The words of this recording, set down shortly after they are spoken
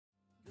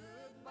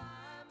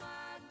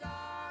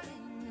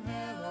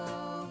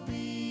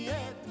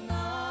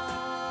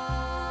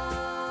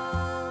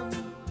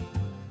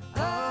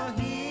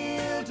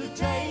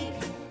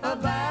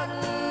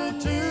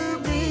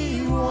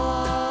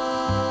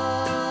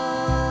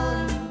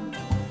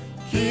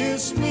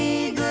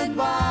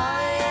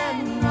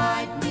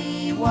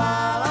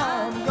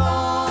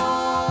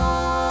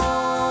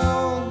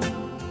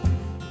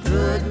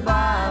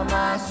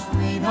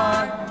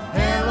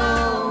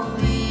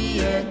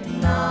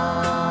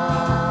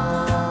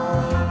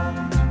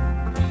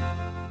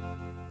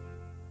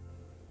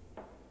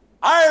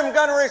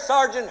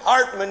Sergeant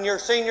Hartman, your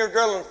senior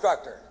drill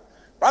instructor.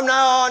 From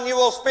now on, you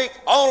will speak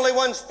only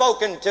when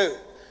spoken to.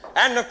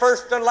 And the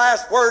first and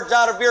last words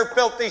out of your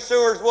filthy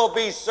sewers will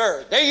be,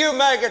 sir. Do you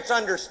maggots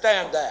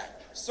understand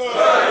that? Sir,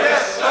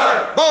 yes,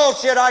 sir.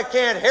 Bullshit, I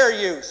can't hear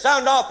you.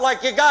 Sound off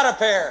like you got a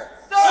pair.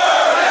 Sir,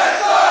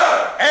 yes,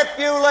 sir. If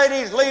you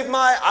ladies leave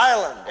my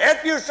island,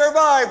 if you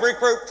survive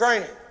recruit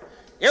training,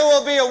 you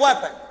will be a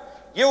weapon.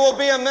 You will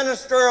be a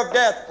minister of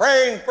death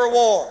praying for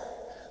war.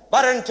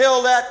 But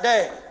until that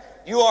day,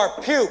 you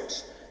are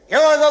pukes. You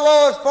are the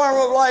lowest form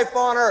of life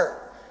on earth.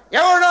 You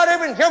are not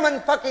even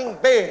human fucking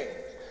beings.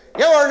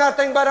 You are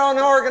nothing but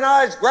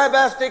unorganized,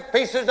 grabastic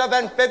pieces of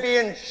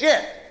amphibian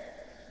shit.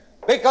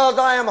 Because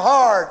I am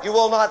hard, you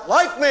will not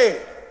like me.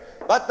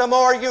 But the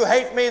more you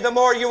hate me, the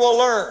more you will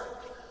learn.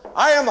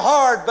 I am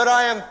hard, but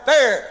I am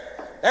fair.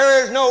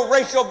 There is no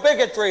racial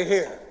bigotry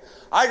here.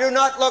 I do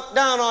not look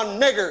down on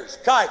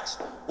niggers, kites,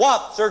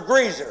 wops, or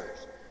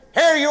greasers.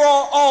 Here you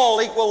are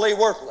all equally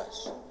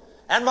worthless.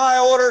 And my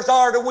orders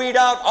are to weed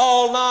out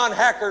all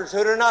non-hackers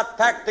who do not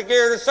pack the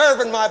gear to serve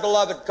in my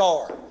beloved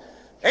corps.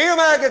 Do you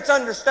maggots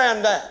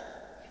understand that?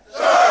 Sir,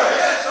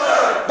 yes,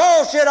 sir.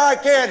 Bullshit, I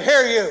can't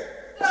hear you.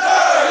 Sir,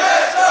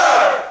 yes,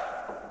 sir.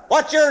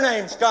 What's your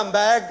name,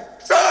 scumbag?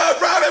 Sir,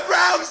 Private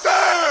Brown,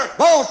 sir.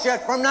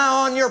 Bullshit, from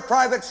now on you're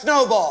Private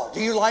Snowball.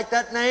 Do you like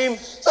that name?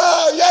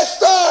 Sir, yes,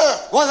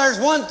 sir. Well, there's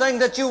one thing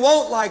that you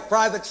won't like,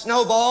 Private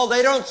Snowball.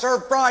 They don't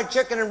serve fried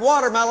chicken and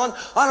watermelon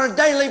on a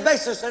daily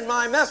basis in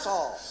my mess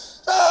hall.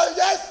 Sir,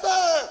 yes,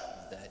 sir.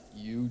 That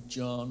you,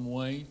 John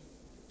Wayne?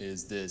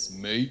 Is this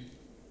me?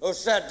 Who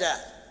said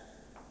that?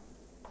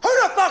 Who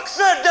the fuck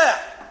said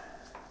that?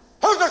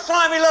 Who's the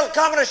slimy little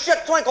communist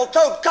shit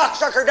twinkle-toed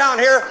cocksucker down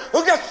here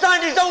who just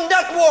signed his own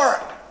death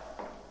warrant?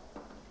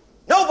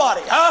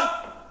 Nobody,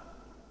 huh?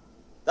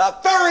 The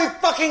very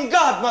fucking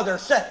godmother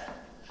said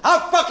it.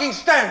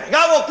 Outstanding.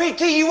 I will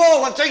PT you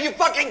all until you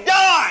fucking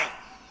die.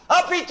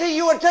 I'll PT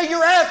you until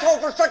your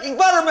assholes are sucking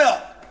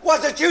buttermilk.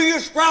 Was it you, you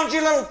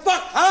scroungy little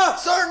fuck, huh?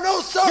 Sir,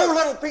 no, sir. You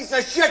little piece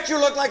of shit, you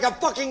look like a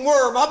fucking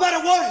worm. I bet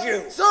it was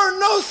you. Sir,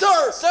 no,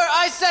 sir. Sir,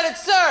 I said it,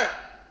 sir.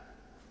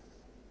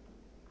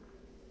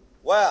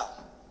 Well,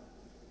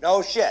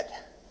 no shit.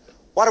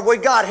 What have we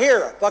got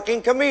here? A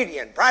fucking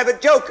comedian, private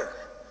joker.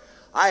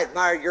 I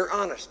admire your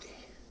honesty.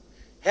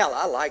 Hell,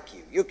 I like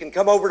you. You can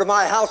come over to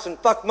my house and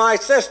fuck my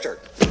sister.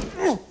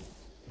 You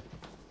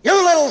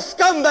little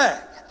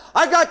scumbag.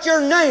 I got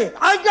your name.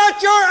 I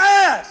got your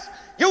ass.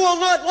 You will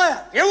not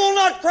laugh. You will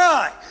not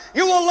cry.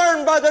 You will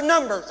learn by the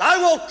numbers. I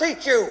will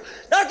teach you.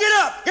 Now get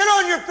up. Get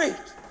on your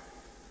feet.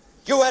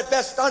 You had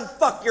best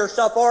unfuck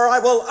yourself or I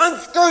will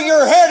unscrew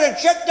your head and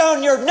shut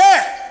down your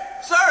neck.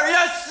 Sir,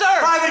 yes, sir.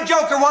 Private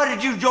Joker, why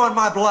did you join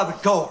my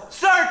beloved corps?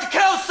 Sir, to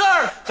kill,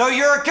 sir. So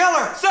you're a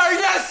killer. Sir,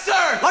 yes,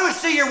 sir. Let me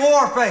see your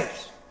war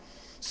face.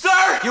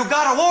 Sir. You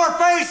got a war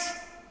face?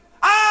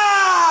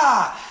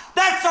 Ah!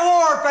 That's a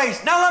war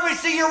face. Now let me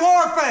see your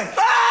war face.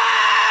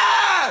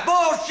 Ah!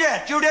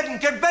 Bullshit. You didn't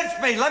convince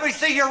me. Let me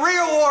see your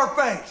real war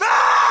face.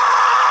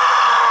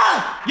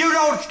 Ah! You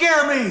don't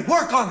scare me.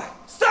 Work on it.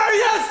 Sir,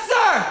 yes,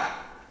 sir.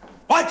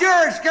 What's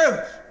your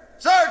excuse?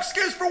 Sir,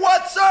 excuse for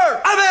what,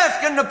 sir? I'm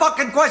asking the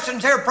fucking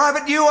questions here,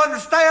 Private. Do you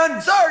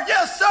understand? Sir,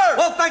 yes, sir.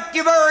 Well, thank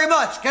you very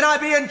much. Can I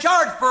be in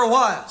charge for a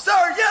while?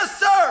 Sir, yes,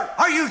 sir.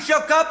 Are you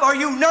shook up? Are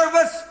you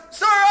nervous?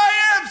 Sir,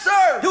 I am,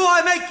 sir. Do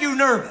I make you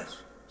nervous?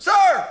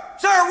 Sir.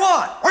 Sir,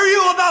 what? Are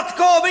you about to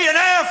call me an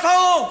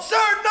asshole?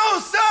 Sir, no,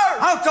 sir.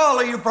 How tall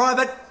are you,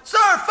 Private? Sir,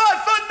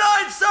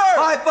 5'9", sir.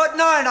 5'9".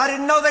 I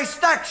didn't know they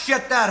stacked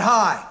shit that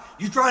high.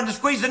 You trying to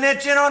squeeze an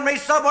inch in on me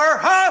somewhere,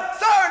 huh?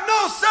 Sir,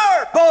 no,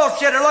 sir.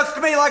 Bullshit. It looks to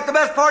me like the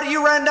best part of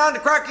you ran down the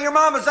crack of your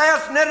mama's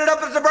ass and ended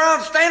up as a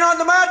brown stain on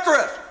the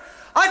mattress.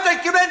 I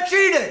think you've been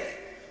cheated.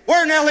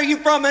 Where in the hell are you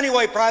from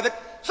anyway, Private?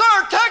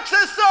 Sir,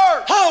 Texas,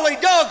 sir. Holy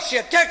dog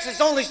shit.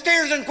 Texas, only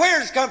steers and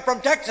queers come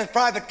from Texas,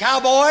 Private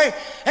Cowboy.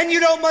 And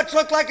you don't much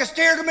look like a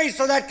steer to me,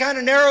 so that kind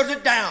of narrows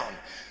it down.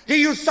 Do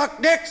you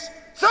suck dicks?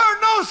 Sir,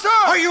 no, sir.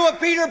 Are you a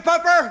Peter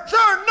Puffer?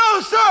 Sir,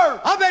 no,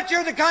 sir. I'll bet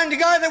you're the kind of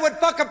guy that would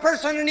fuck a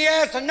person in the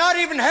ass and not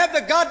even have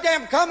the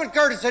goddamn common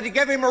courtesy to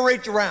give him a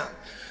reach around.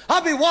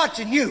 I'll be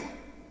watching you.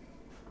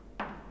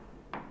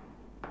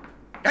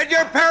 Did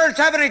your parents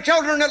have any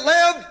children that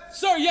lived?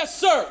 Sir, yes,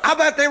 sir. I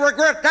bet they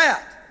regret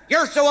that.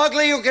 You're so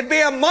ugly you could be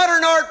a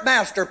modern art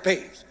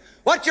masterpiece.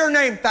 What's your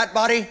name, fat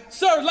body?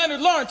 Sir,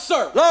 Leonard Lawrence,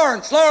 sir.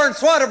 Lawrence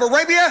what, of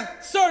Arabia?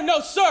 Sir, no,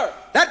 sir.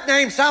 That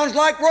name sounds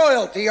like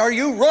royalty. Are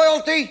you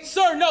royalty?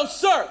 Sir, no,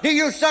 sir. Do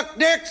you suck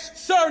dicks?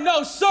 Sir,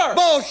 no, sir.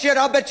 Bullshit,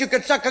 I'll bet you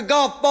could suck a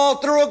golf ball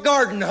through a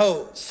garden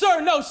hose.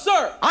 Sir, no,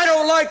 sir. I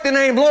don't like the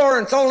name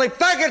Lawrence. Only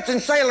faggots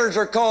and sailors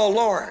are called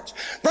Lawrence.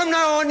 From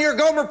now on, you're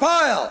Gomer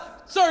Pyle.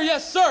 Sir,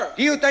 yes, sir.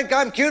 Do you think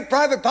I'm cute,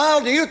 Private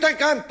Pyle? Do you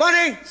think I'm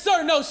funny?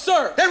 Sir, no,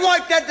 sir. Then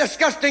wipe that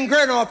disgusting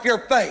grin off your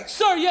face.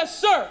 Sir, yes,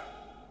 sir.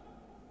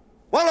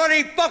 Well,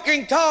 any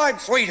fucking time,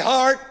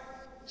 sweetheart.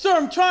 Sir,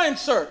 I'm trying,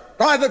 sir.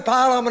 Private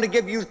Pyle, I'm going to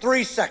give you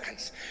 3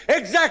 seconds.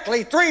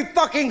 exactly 3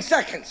 fucking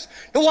seconds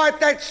to wipe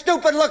that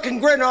stupid-looking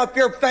grin off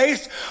your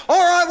face, or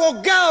I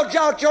will gouge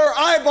out your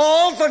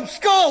eyeballs and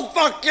skull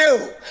fuck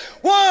you.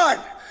 1,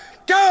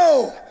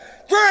 2,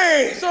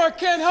 3. Sir, I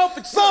can't help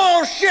it, sir.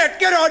 Bullshit!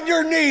 Get on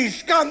your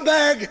knees,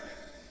 scumbag!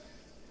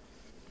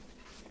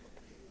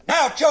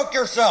 Now choke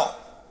yourself.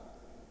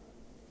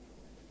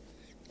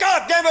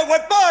 God damn it,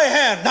 with my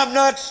hand,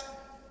 numbnuts!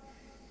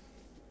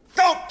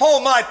 Don't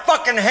pull my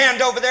fucking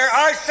hand over there.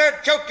 I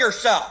said choke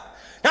yourself.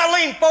 Now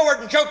lean forward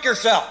and choke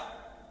yourself.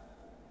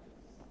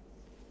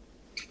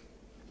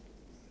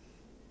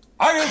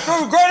 Are you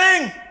through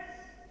grinning?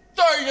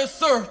 Sir, yes,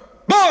 sir.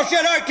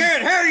 Bullshit, I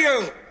can't hear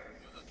you.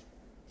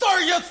 Sir,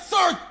 yes,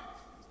 sir.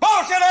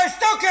 Bullshit, I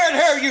still can't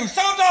hear you.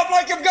 Sounds off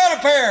like you've got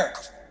a pair.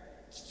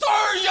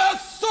 Sir,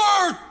 yes,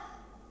 sir.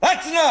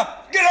 That's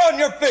enough. Get on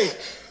your feet.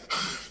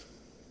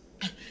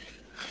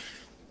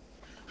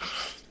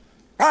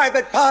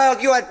 Private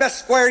Pile, you had best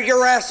square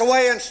your ass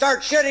away and start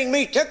shitting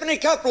me Tiffany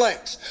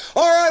cufflinks,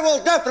 or I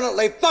will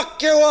definitely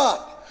fuck you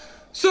up.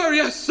 Sir,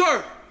 yes,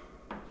 sir.